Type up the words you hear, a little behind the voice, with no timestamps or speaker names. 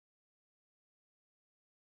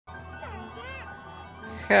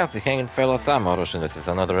How's it hanging, fellas? I'm OrosZ, and this is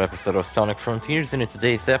another episode of Sonic Frontiers. And in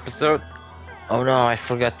today's episode, oh no, I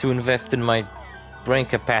forgot to invest in my brain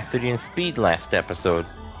capacity and speed last episode.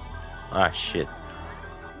 Ah, shit.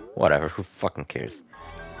 Whatever, who fucking cares?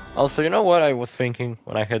 Also, you know what I was thinking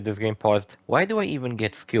when I had this game paused? Why do I even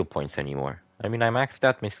get skill points anymore? I mean, I maxed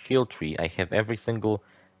out my skill tree. I have every single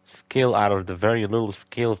skill out of the very little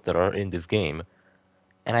skills that are in this game.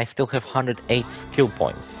 And I still have 108 skill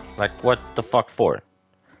points. Like, what the fuck for?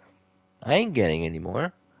 I ain't getting any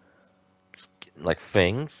more. Like,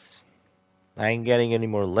 things. I ain't getting any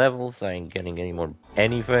more levels. I ain't getting any more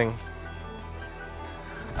anything.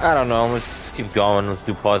 I don't know. Let's keep going. Let's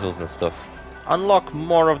do puzzles and stuff. Unlock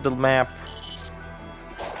more of the map.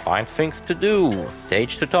 Find things to do.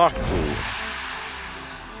 Stage to talk to.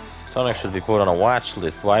 Sonic should be put on a watch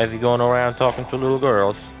list. Why is he going around talking to little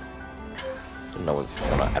girls? Didn't know he's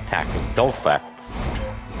gonna attack me so fast.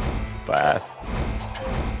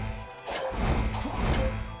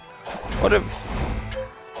 What if,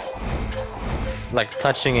 like,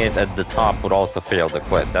 touching it at the top would also fail the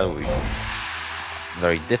quest? That would be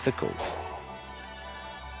very difficult.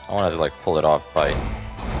 I wanted to, like, pull it off by...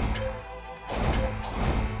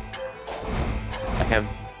 I have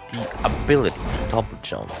the ability to double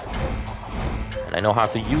jump. And I know how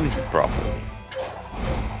to use it properly.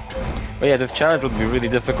 But yeah, this challenge would be really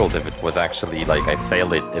difficult if it was actually, like, I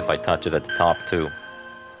fail it if I touch it at the top too.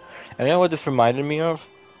 And you know what this reminded me of?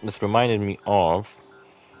 This reminded me of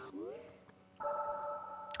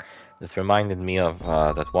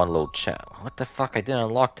that one little what the fuck? I didn't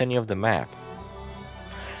unlock any of the map.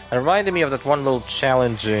 It reminded me of that one little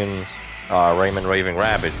challenge in Rayman Raving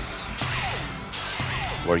Rabbit,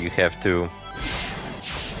 where you have to,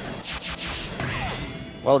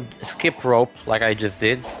 well, skip rope like I just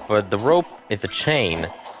did, but the rope is a chain,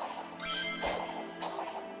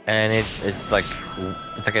 and it hits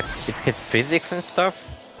physics and stuff.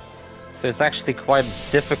 So it's actually quite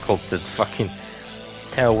difficult to fucking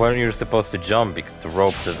tell where you're supposed to jump because the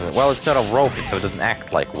rope doesn't... Well, it's not a rope, so it doesn't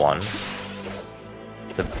act like one.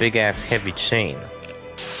 It's a big-ass heavy chain.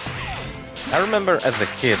 I remember as a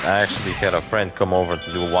kid, I actually had a friend come over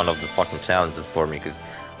to do one of the fucking challenges for me because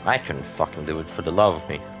I couldn't fucking do it for the love of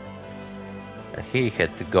me. And he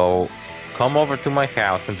had to come over to my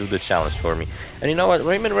house and do the challenge for me. And you know what?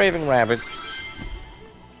 Rayman Raving Rabbit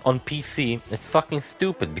on PC, it's fucking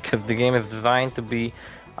stupid because the game is designed to be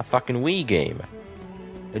a fucking Wii game.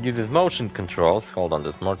 It uses motion controls. Hold on,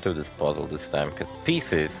 there's more to this puzzle this time because the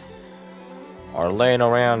pieces are laying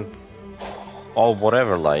around all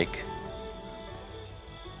whatever like.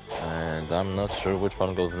 And I'm not sure which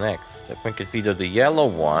one goes next. I think it's either the yellow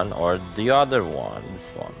one or the other one.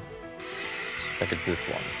 This one. I think it's this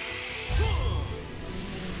one.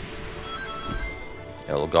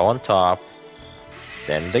 It'll go on top.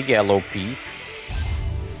 Then the yellow piece.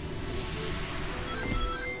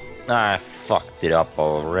 I fucked it up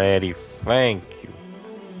already. Thank you.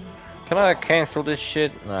 Can I cancel this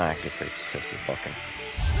shit? Nah, I guess I have to fucking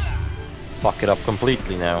fuck it up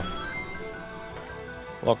completely now.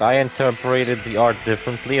 Look, I interpreted the art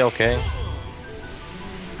differently, okay?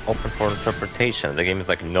 Open for interpretation. The game is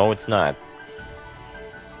like, no, it's not.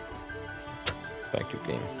 Thank you,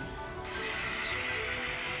 game.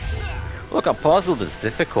 Look, a puzzle is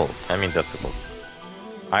difficult. I mean, difficult.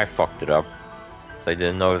 I fucked it up. So I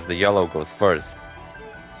didn't notice the yellow goes first.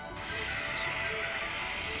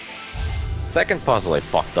 Second puzzle I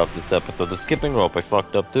fucked up this episode. The skipping rope I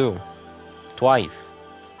fucked up too. Twice.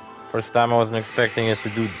 First time I wasn't expecting it to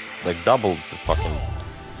do, like, double the fucking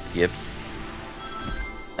skips.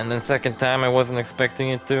 And then second time I wasn't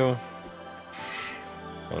expecting it to...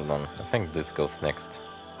 Hold on, I think this goes next.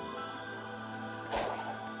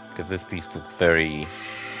 Because this piece looks very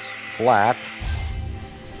flat.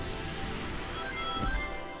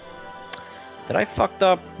 Did I fucked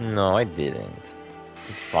up? No, I didn't.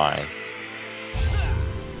 It's fine.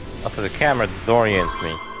 Also, the camera disorients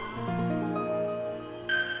me.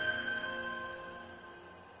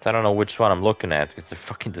 So I don't know which one I'm looking at because they're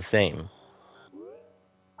fucking the same.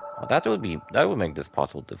 Well, that would make this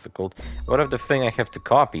puzzle difficult. What if the thing I have to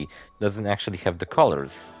copy doesn't actually have the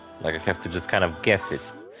colors? Like I have to just kind of guess it.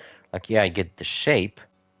 Like, yeah, I get the shape,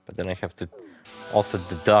 but then I have to also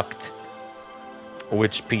deduct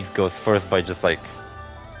which piece goes first by just, like...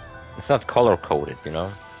 It's not color-coded, you know?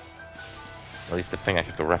 At least the thing I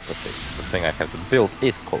have to replicate. The thing I have to build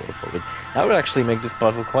is color-coded. That would actually make this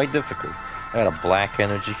puzzle quite difficult. I got a black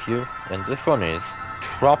energy here, and this one is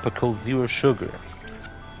Tropical Zero Sugar.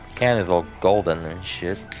 Can is all golden and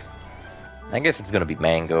shit. I guess it's gonna be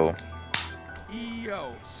mango.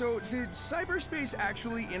 Yo, so did cyberspace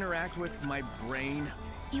actually interact with my brain?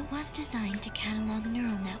 It was designed to catalog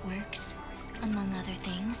neural networks, among other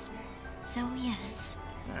things. So yes.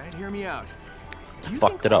 Alright, hear me out. Do you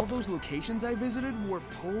Fucked think it all up. those locations I visited were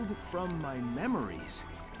pulled from my memories?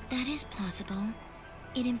 That is plausible.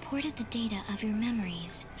 It imported the data of your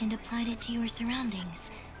memories and applied it to your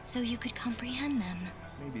surroundings, so you could comprehend them.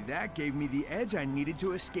 Maybe that gave me the edge I needed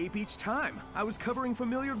to escape each time. I was covering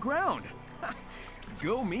familiar ground.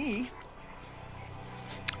 Go me.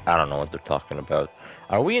 I don't know what they're talking about.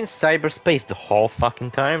 Are we in cyberspace the whole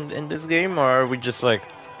fucking time in this game, or are we just like,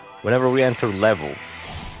 whenever we enter levels,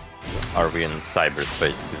 are we in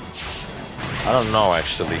cyberspace? 'Cause I don't know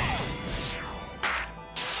actually.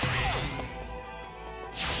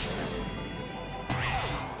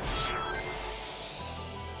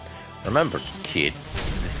 Remember, kids,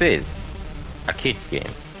 this is a kids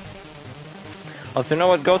game. Also, you know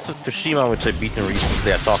what? Go to Tsushima, which I've beaten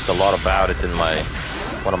recently. I talked a lot about it in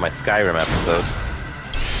one of my Skyrim episodes.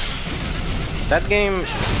 That game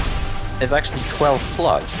is actually 12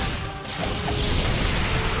 plus.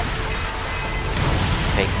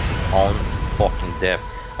 Fakes his own fucking death.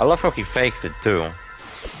 I love how he fakes it too.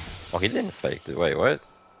 Oh, he didn't fake it. Wait, what?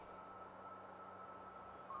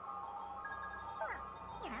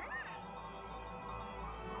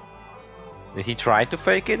 Did he try to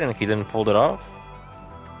fake it and he didn't pull it off?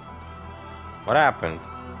 What happened?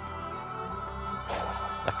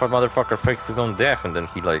 I thought motherfucker fakes his own death and then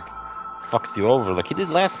he like fucks you over like he did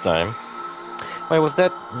last time. Wait, was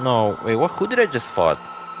that? No, wait, what? Who did I just fight?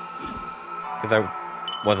 Because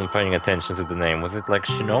I wasn't paying attention to the name. Was it like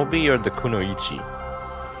Shinobi or the Kunoichi?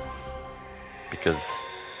 Because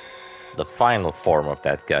the final form of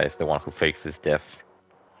that guy is the one who fakes his death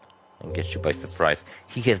and gets you by surprise.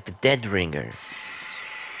 He has the Dead Ringer.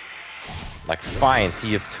 Like fine,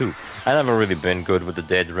 TF2. I never really been good with the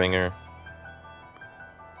Dead Ringer.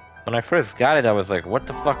 When I first got it, I was like, what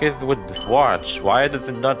the fuck is with this watch? Why does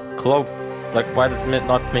it not cloak? Like, why does it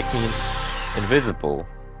not make me invisible?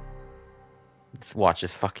 This watch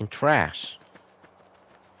is fucking trash.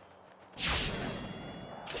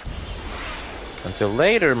 Until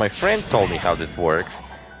later, my friend told me how this works.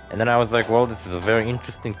 And then I was like, well, this is a very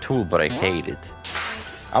interesting tool, but I hate it.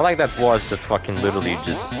 I like that watch that fucking literally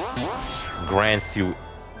just grants you...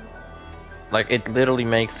 Like, it literally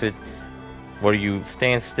makes it where you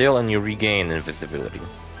stand still and you regain invisibility.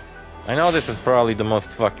 I know this is probably the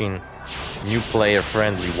most fucking new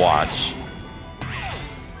player-friendly watch.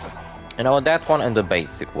 You know, that one and the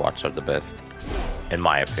basic watch are the best. In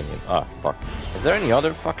my opinion. Oh, fuck. Is there any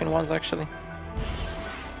other fucking ones, actually?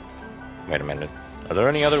 Wait a minute. Are there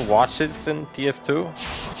any other watches in TF2?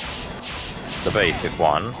 The basic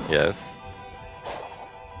one, yes.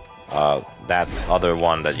 That other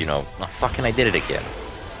one that, you know... Oh, fucking I did it again.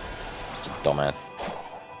 Just dumbass.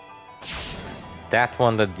 That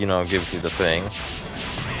one that, you know, gives you the thing.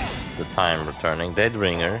 The time returning. Dead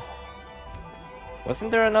Ringer.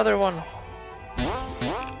 Wasn't there another one?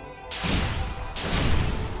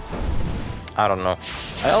 I don't know.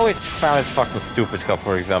 I always found it fucking stupid how,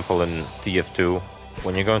 for example, in TF2,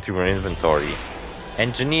 when you're going through your inventory,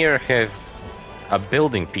 Engineer has a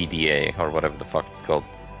building PDA, or whatever the fuck it's called.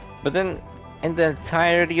 But then, in the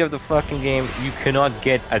entirety of the fucking game, you cannot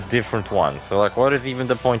get a different one. So, like, what is even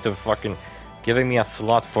the point of fucking giving me a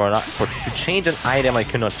slot to change an item I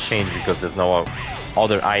cannot change because there's no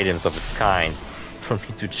other items of its kind for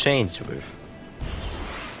me to change with?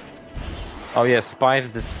 Oh yeah, Spy's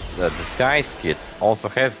Disguise Kit also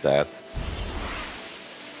has that.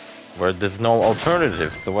 Where there's no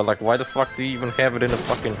alternative, so we're like, why the fuck do you even have it in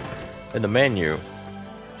the menu?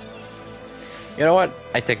 You know what?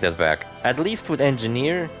 I take that back. At least with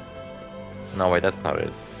Engineer... No, wait, that's not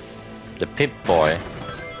it. The Pip-Boy.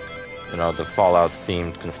 You know, the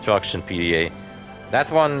Fallout-themed construction PDA. That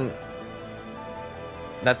one...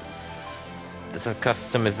 That's a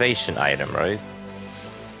customization item, right?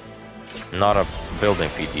 Not a building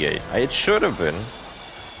PDA. It should have been.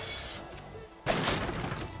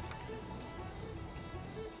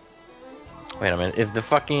 Wait a minute, is the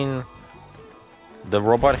fucking... The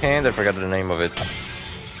robot hand? I forgot the name of it.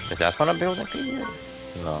 Is that one a building PDA?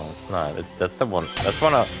 No, it's not. That's the one. That's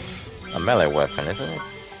one a melee weapon, isn't it?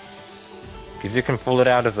 Because you can pull it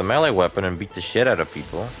out as a melee weapon and beat the shit out of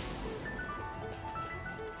people.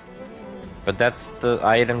 But that's the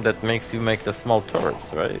item that makes you make the small turrets,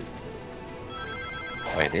 right?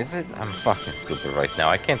 Wait, is it? I'm fucking stupid right now.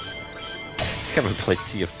 I haven't played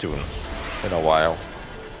TF2 in a while.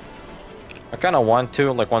 I kinda want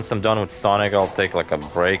to, like once I'm done with Sonic, I'll take like a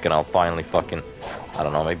break and I'll finally fucking... I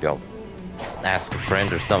don't know, maybe I'll ask a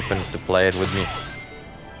friend or something to play it with me.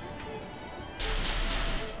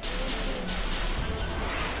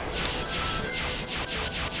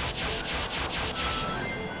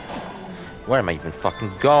 Where am I even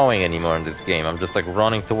fucking going anymore in this game? I'm just like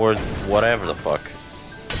running towards whatever the fuck.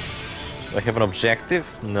 Do I have an objective?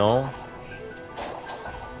 No.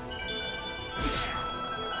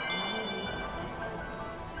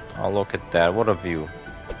 Oh, look at that. What a view.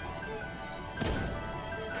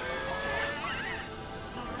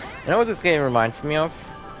 You know what this game reminds me of?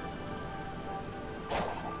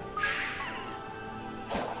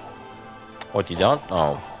 What, you don't?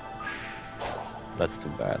 Oh. That's too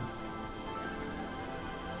bad.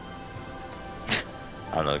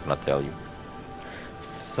 I'm not gonna tell you.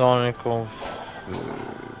 Sonic...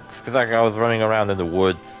 Because like, I was running around in the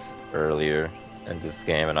woods earlier in this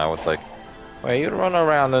game, and I was like, well, you run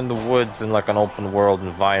around in the woods in like an open world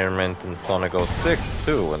environment in Sonic 06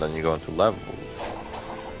 too, and then you go into levels.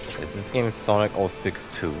 Is this game Sonic 06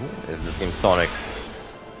 2? Is this game Sonic...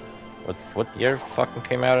 What year fucking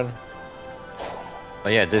came out in? Oh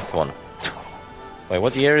yeah, this one. Wait,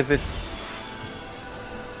 what year is it?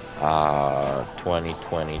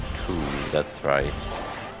 2022, that's right.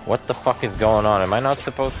 What the fuck is going on? Am I not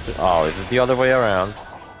supposed to... Oh, is it the other way around?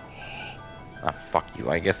 Ah, fuck you.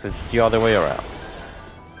 I guess it's the other way around.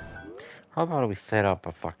 How about we set up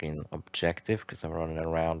a fucking objective? Because I'm running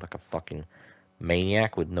around like a fucking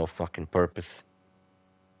maniac with no fucking purpose.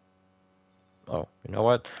 Oh, you know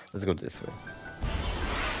what? Let's go this way.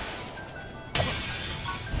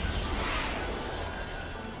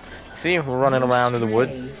 See, we're running around in the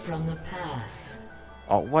woods. From the path.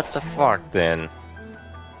 Oh, what the fuck then?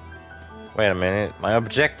 Wait a minute. My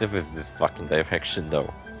objective is this fucking direction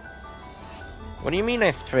though. What do you mean I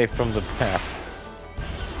stray from the path?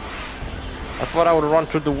 I thought I would run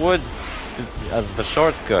through the woods as the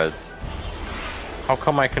shortcut. How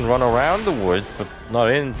come I can run around the woods but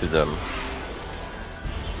not into them?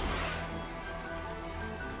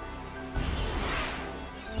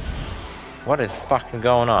 What is fucking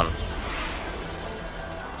going on?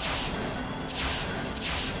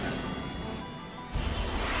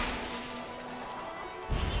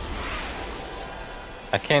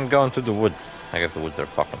 I can't go into the woods. I guess the woods are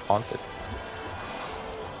fucking haunted.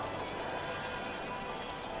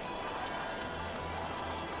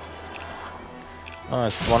 Oh,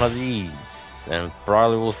 it's one of these. And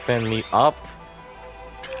probably will send me up.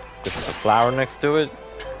 Because there's a flower next to it.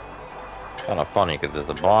 Kind of funny because there's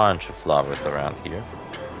a bunch of flowers around here.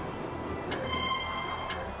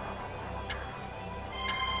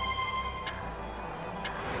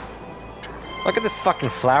 Look at this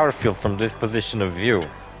fucking flower field from this position of view.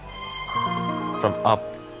 From up,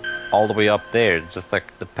 all the way up there. Just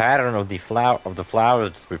like the pattern of the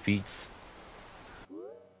flowers repeats.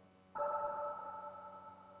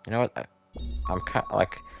 You know what? I'm kind of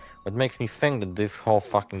like, what makes me think that this whole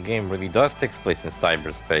fucking game really does take place in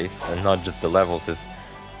cyberspace and not just the levels is,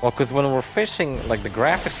 well, because when we're fishing, like the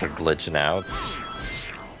graphics are glitching out.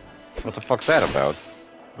 What the fuck's that about?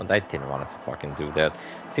 But I didn't want it to fucking do that.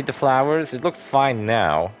 See the flowers? It looks fine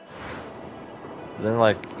now. Then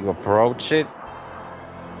like you approach it,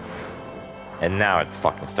 and now it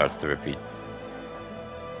fucking starts to repeat.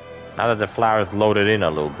 Now that the flowers loaded in a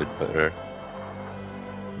little bit better.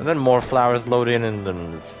 And then more flowers load in and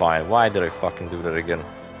then it's fine. Why did I fucking do that again?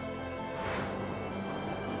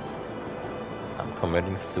 I'm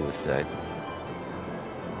committing suicide.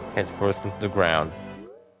 Head first into the ground.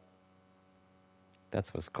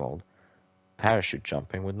 That's what it's called. Parachute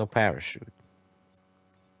jumping with no parachute.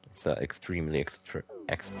 It's an extremely extreme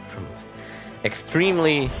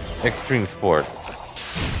sport.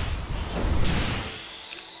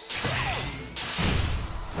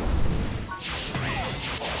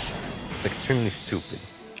 It's extremely stupid.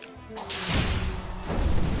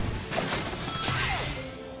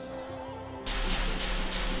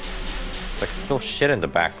 It's like still shit in the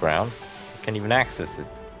background. I can't even access it.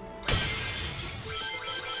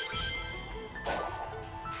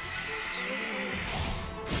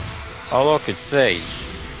 Oh look, it's Sage.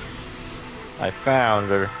 I found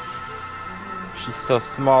her. She's so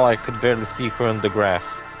small I could barely see her in the grass.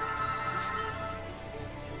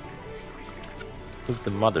 Who's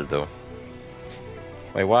the mother though?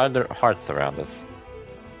 Wait, why are there hearts around us?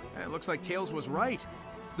 It looks like Tails was right.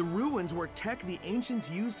 The ruins were tech the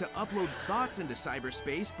ancients used to upload thoughts into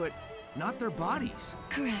cyberspace, but not their bodies.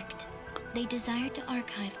 Correct. They desired to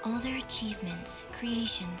archive all their achievements,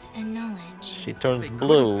 creations, and knowledge. She turns They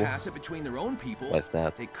blue. couldn't pass it between their own people. What's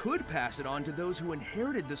that? They could pass it on to those who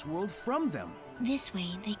inherited this world from them. This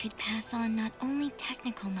way, they could pass on not only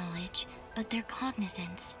technical knowledge, but their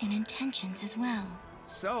cognizance and intentions as well.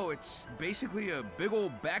 So it's basically a big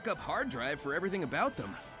old backup hard drive for everything about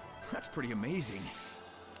them. That's pretty amazing.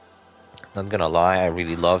 Not gonna lie, I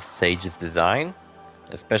really love Sage's design.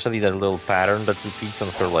 Especially that little pattern that repeats on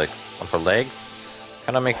her legs.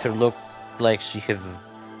 Kind of makes her look like she has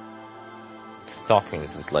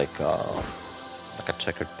stockings with like a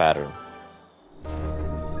checkered pattern.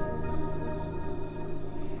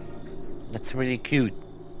 That's really cute.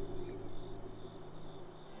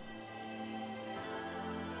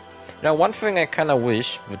 Now, one thing I kind of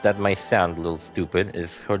wish, but that might sound a little stupid,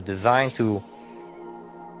 is her design to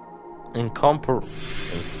what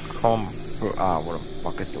the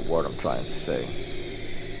fuck is the word I'm trying to say?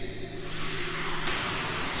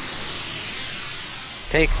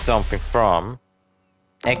 Take something from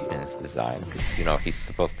Eggman's design, because, you know, he's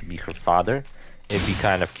supposed to be her father. It'd be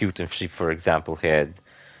kind of cute if she, for example, had...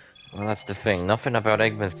 Well, that's the thing. Nothing about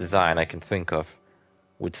Eggman's design I can think of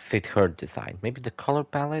would fit her design. Maybe the color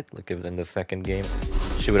palette, like if in the second game,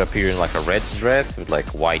 she would appear in like a red dress with like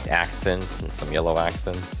white accents and some yellow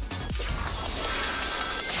accents.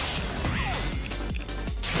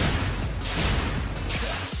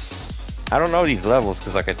 I don't know these levels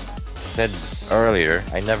because, like I said earlier,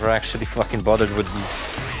 I never actually fucking bothered with these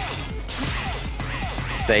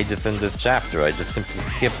stages in this chapter. I just simply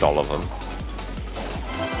skipped all of them.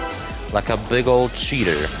 Like a big old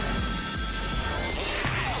cheater.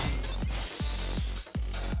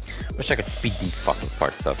 Wish I could speed these fucking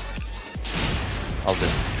parts up. All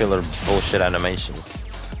this filler bullshit animations.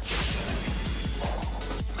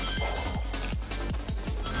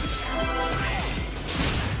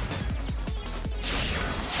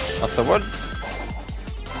 Also, what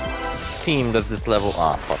team does this level...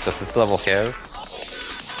 Ah, fuck, does this level have?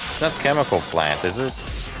 It's not chemical plant, is it?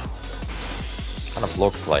 Kind of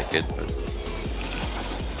looks like it, but...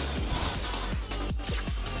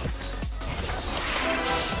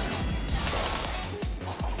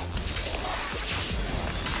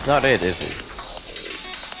 Not it, is it?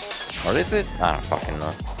 Or is it? I don't fucking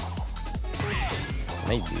know.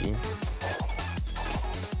 Maybe.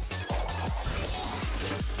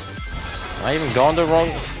 Am I even going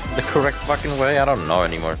the correct fucking way? I don't know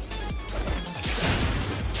anymore.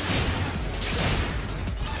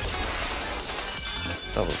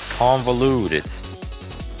 That was convoluted.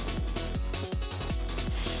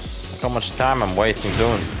 Look how much time I'm wasting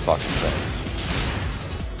doing this fucking thing.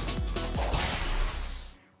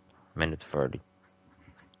 Minute 30.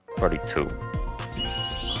 32.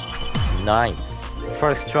 Nice.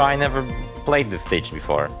 First try, I never played this stage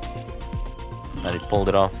before. And I pulled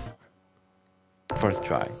it off. First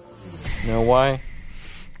try. You know why?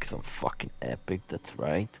 Because I'm fucking epic, that's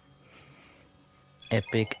right.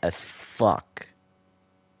 Epic as fuck.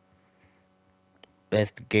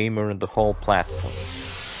 Best gamer in the whole platform.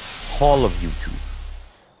 All of YouTube.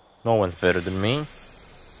 No one's better than me.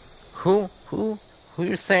 Who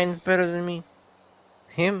you saying is better than me?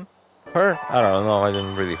 Him? Her? I don't know, I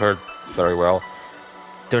didn't really hear very well.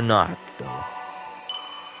 They're not, though.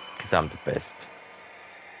 Because I'm the best.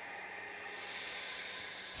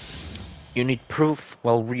 You need proof?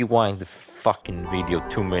 Well, rewind this fucking video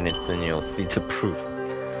 2 minutes and you'll see the proof.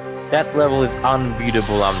 That level is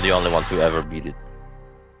unbeatable, I'm the only one to ever beat it.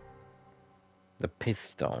 The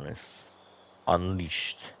Pithstone is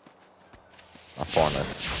unleashed upon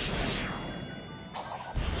us.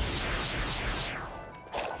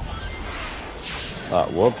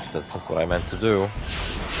 Whoops, that's not what I meant to do.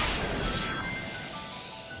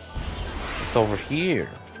 It's over here.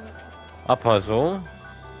 A puzzle.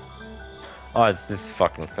 Oh, it's this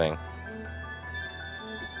fucking thing.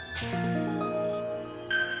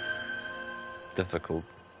 Difficult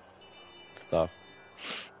stuff.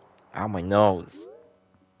 Ow, my nose.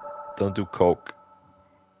 Don't do coke.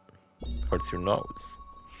 Hurts your nose.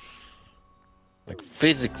 Like,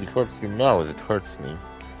 physically hurts your nose. It hurts me.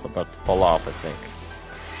 It's about to fall off, I think.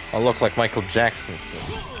 I look like Michael Jackson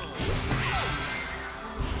soon.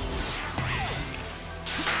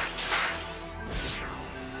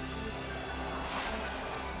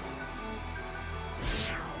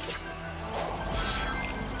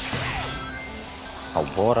 Oh,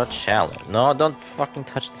 what a challenge. No, don't fucking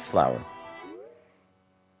touch this flower.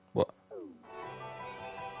 What?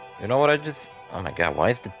 You know what I just... Oh my god, why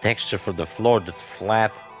is the texture for the floor just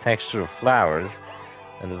flat texture of flowers?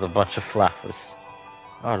 And there's a bunch of flowers.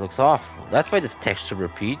 Oh, it looks awful. That's why this texture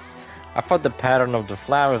repeats. I thought the pattern of the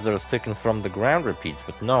flowers that are sticking from the ground repeats,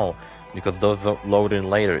 but no. Because those load in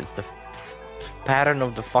later. It's the pattern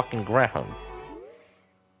of the fucking ground.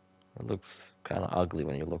 It looks kind of ugly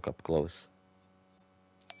when you look up close.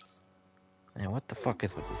 Man, what the fuck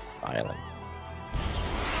is with this island?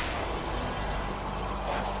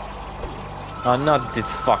 Oh, not this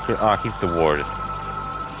fucker. Oh, he's the worst.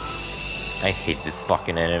 I hate this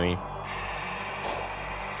fucking enemy.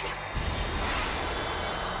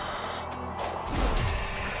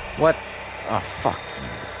 What? Oh, fuck.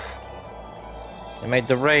 I made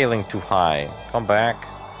the railing too high. Come back.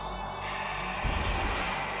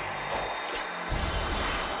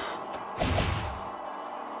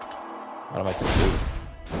 What am I to do?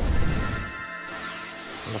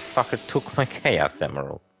 The fucker took my Chaos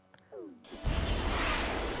Emerald.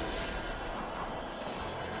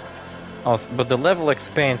 Oh, but the level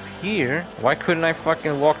expands here. Why couldn't I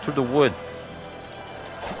fucking walk through the woods?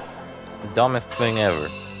 It's the dumbest thing ever.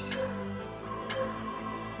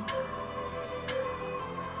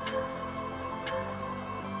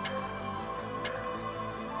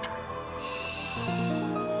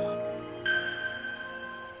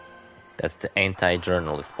 That's the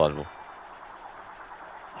anti-journalist puzzle.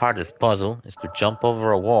 Hardest puzzle is to jump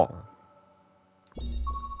over a wall.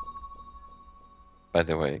 By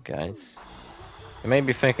the way, guys, you may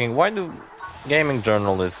be thinking, why do gaming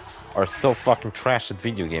journalists are so fucking trash at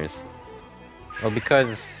video games? Well,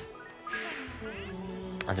 because...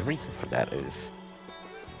 and the reason for that is...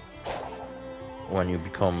 when you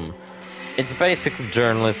become... it's basically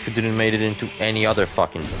journalists who didn't make it into any other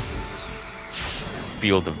fucking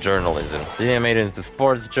field of journalism. They didn't make it into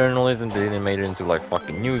sports journalism, they didn't make it into like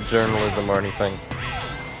fucking news journalism or anything.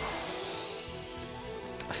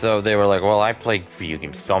 So they were like, well, I play video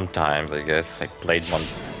games sometimes, I guess. I played one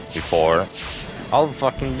before. I'll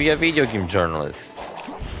fucking be a video game journalist.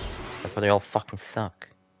 That's why they all fucking suck.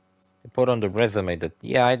 They put on the resume that,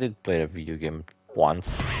 yeah, I did play a video game once.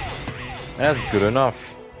 That's good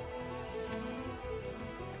enough.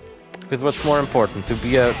 Because what's more important, to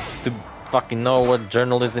fucking know what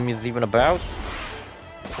journalism is even about?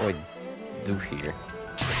 What do I do here?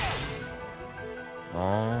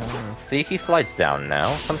 Oh, see, he slides down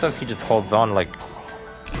now. Sometimes he just holds on like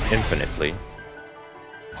infinitely.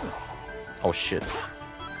 Oh shit.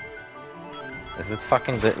 Is it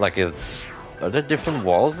fucking like are there different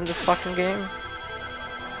walls in this fucking game?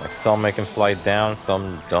 Like some make him slide down,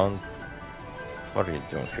 some don't. What are you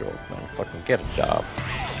doing here, old man? Fucking get a job.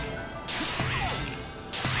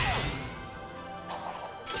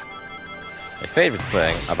 My favorite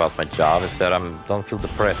thing about my job is that I don't feel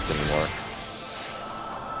depressed anymore.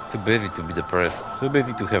 Too busy to be depressed. Too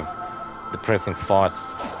busy to have depressing thoughts.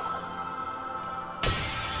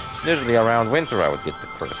 Usually around winter I would get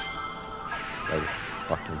depressed. Like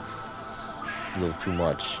fucking a little too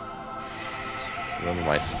much. Remember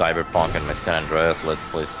my Cyberpunk and my San Andreas Let's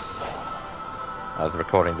Plays? I was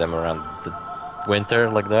recording them around the winter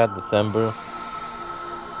like that, December.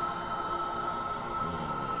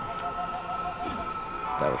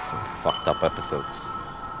 That was some fucked up episodes.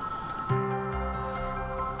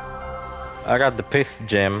 I got the Piss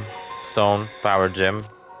Gem, Stone, Power Gem.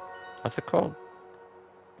 What's it called?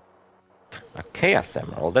 A Chaos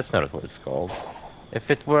Emerald, that's not what it's called. If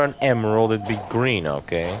it were an emerald, it'd be green,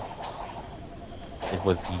 okay? It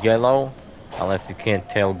was yellow, unless you can't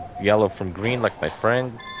tell yellow from green like my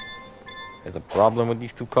friend. There's a problem with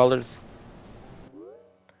these two colors.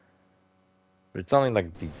 But it's only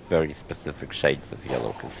like these very specific shades of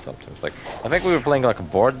yellow, because sometimes like... I think we were playing like a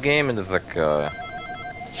board game and there's like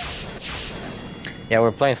yeah, we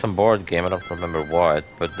were playing some board game, I don't remember what,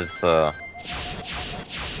 but this I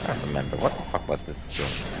don't remember, what the fuck was this game?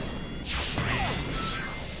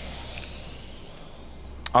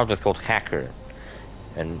 Oh, it's called Hacker.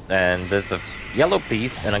 And there's a yellow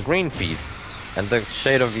piece and a green piece. And the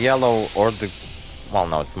shade of yellow, or the... well,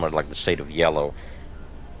 no, it's more like the shade of yellow.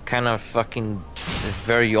 Kind of fucking is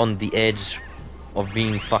very on the edge of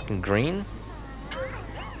being fucking green.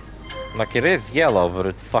 Like it is yellow, but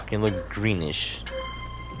it fucking looks greenish.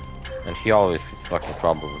 And he always has fucking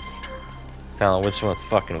troubles telling which one's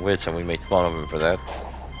fucking which, and we made fun of him for that,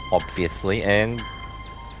 obviously. And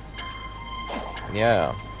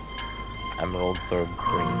yeah, emeralds are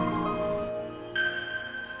green.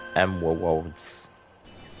 Emeralds.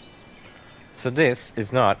 So this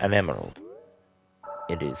is not an emerald.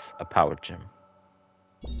 It is a power gem.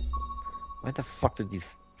 Why the fuck did these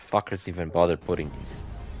fuckers even bother putting these?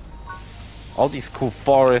 All these cool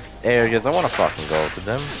forest areas, I wanna fucking go to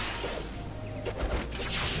them.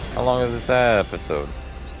 How long is this episode?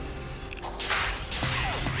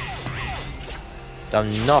 Done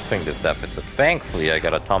nothing this episode. Thankfully I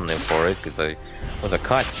got a thumbnail for it, because I was a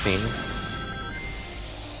cutscene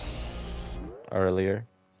earlier.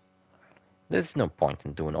 There's no point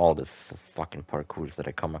in doing all this fucking parkours that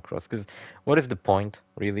I come across, because what is the point,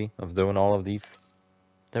 really, of doing all of these?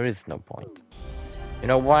 There is no point. You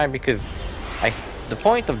know why? Because the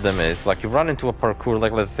point of them is, like, you run into a parkour,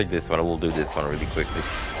 like, let's say this one, I will do this one really quickly.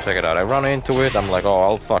 Check it out, I run into it, I'm like, oh,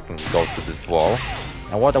 I'll fucking go to this wall.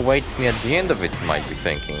 And what awaits me at the end of it, you might be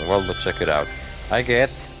thinking. Well, let's check it out. I get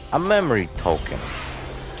a memory token.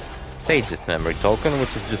 Sage's memory token,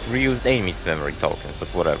 which is just reused Amy's memory tokens, but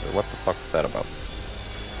whatever. What the fuck is that about?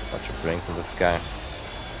 Bunch of rings in the sky.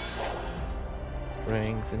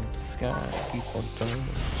 Rings in the sky, keep on turning.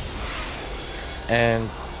 And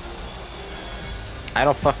I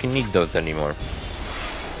don't fucking need those anymore.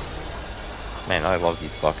 Man, I love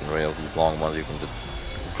these fucking rails, these long ones. You can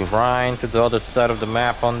just grind to the other side of the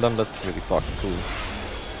map on them. That's really fucking cool.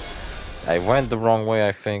 I went the wrong way,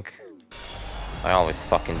 I think. I always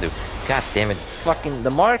fucking do. God damn it, fucking the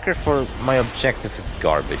marker for my objective is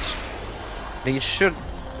garbage. They should,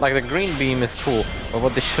 like, the green beam is cool, but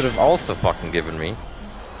what they should have also fucking given me,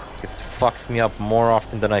 it fucks me up more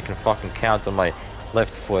often than I can fucking count on my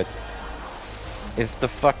left foot, is the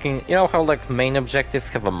fucking, you know how like main objectives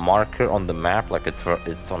have a marker on the map, like it's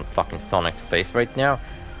on fucking Sonic's face right now?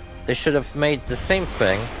 They should have made the same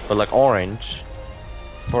thing, but like orange,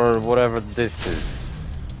 for whatever this is.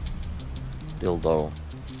 Dildo.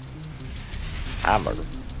 Hammer.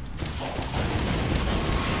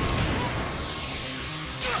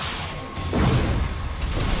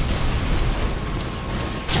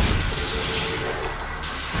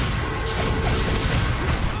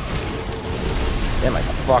 Damn, I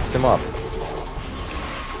fucked him up.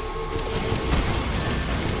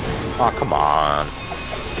 Oh, come on.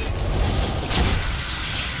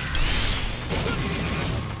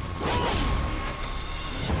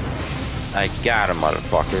 I got him,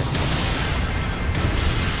 motherfucker.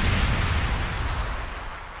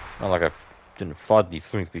 Not like I didn't fought these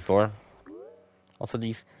things before. Also,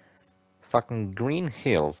 these fucking green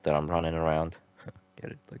hills that I'm running around.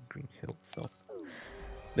 Get it? Like green hills, so.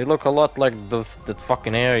 They look a lot like that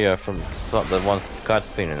fucking area from the one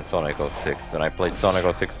cutscene in Sonic 06. And I played Sonic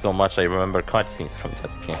 06 so much I remember cutscenes from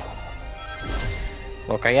that game.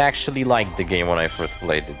 Look, I actually liked the game when I first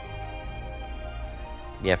played it.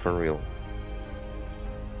 Yeah, for real.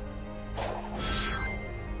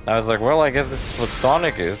 I was like, well, I guess this is what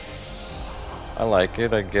Sonic is. I like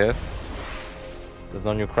it, I guess. There's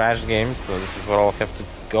no new Crash games, so this is what I'll have to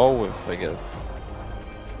go with, I guess.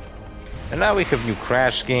 And now we have new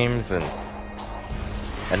Crash games, and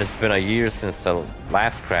it's been a year since the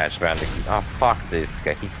last Crash Bandicoot. Oh, fuck this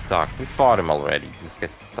guy, he sucks. We fought him already. This guy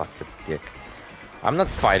sucks a dick. I'm not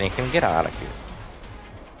fighting him, get out of here.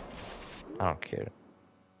 I don't care.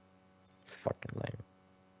 It's fucking lame.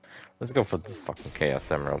 Let's go for this fucking Chaos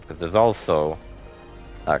Emerald, because there's also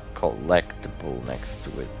a collectible next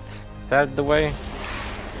to it. Is that the way?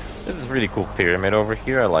 This is a really cool pyramid over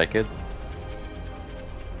here, I like it.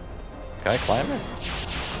 Can I climb it?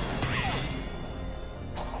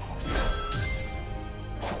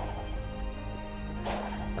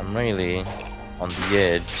 I'm really on the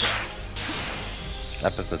edge.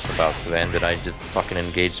 Episode's about to end and I just fucking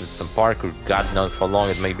engaged with some parkour, God knows how long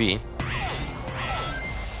it may be.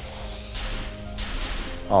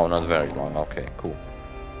 Oh, not very long, okay, cool.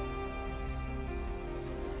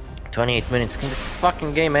 28 minutes, can this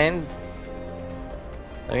fucking game end?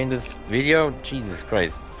 I mean, this video? Jesus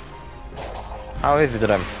Christ. How is it that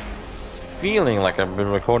I'm feeling like I've been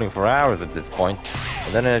recording for hours at this point,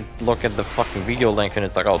 and then I look at the fucking video link and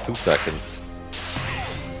it's like, oh, 2 seconds.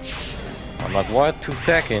 I'm like, what? 2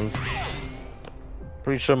 seconds?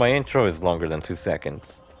 Pretty sure my intro is longer than 2 seconds.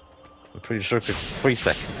 I'm pretty sure it's 3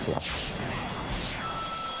 seconds long.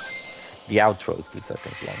 The outro is 2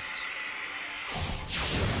 seconds long.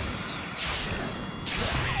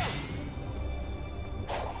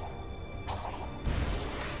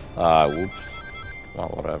 Whoops. Well,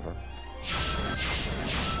 whatever.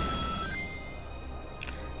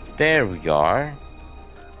 There we are.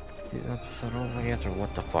 Is the episode over yet, or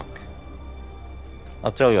what the fuck?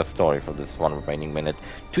 I'll tell you a story for this one remaining minute.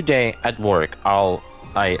 Today at work,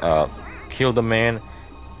 I killed a man.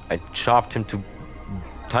 I chopped him to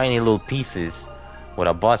tiny little pieces with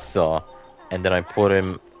a buzzsaw, and then I put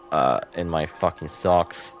him in my fucking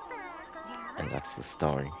socks. And that's the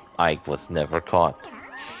story. I was never caught.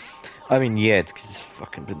 I mean, yet, because it's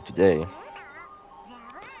fucking been today.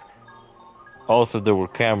 Also, there were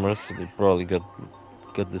cameras, so they probably got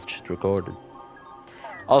this shit recorded.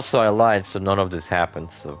 Also, I lied, so none of this happened,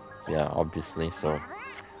 so, yeah, obviously, so.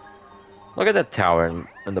 Look at that tower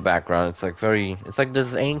in the background, it's like it's like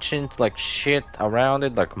this ancient, like, shit around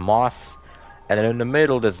it, like moss. And then in the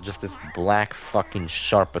middle, there's just this black fucking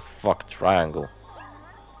sharp as fuck triangle.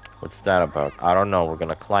 What's that about? I don't know. We're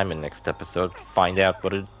gonna climb in next episode, find out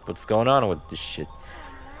what's going on with this shit.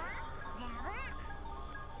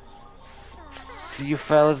 See you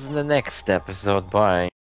fellas in the next episode. Bye.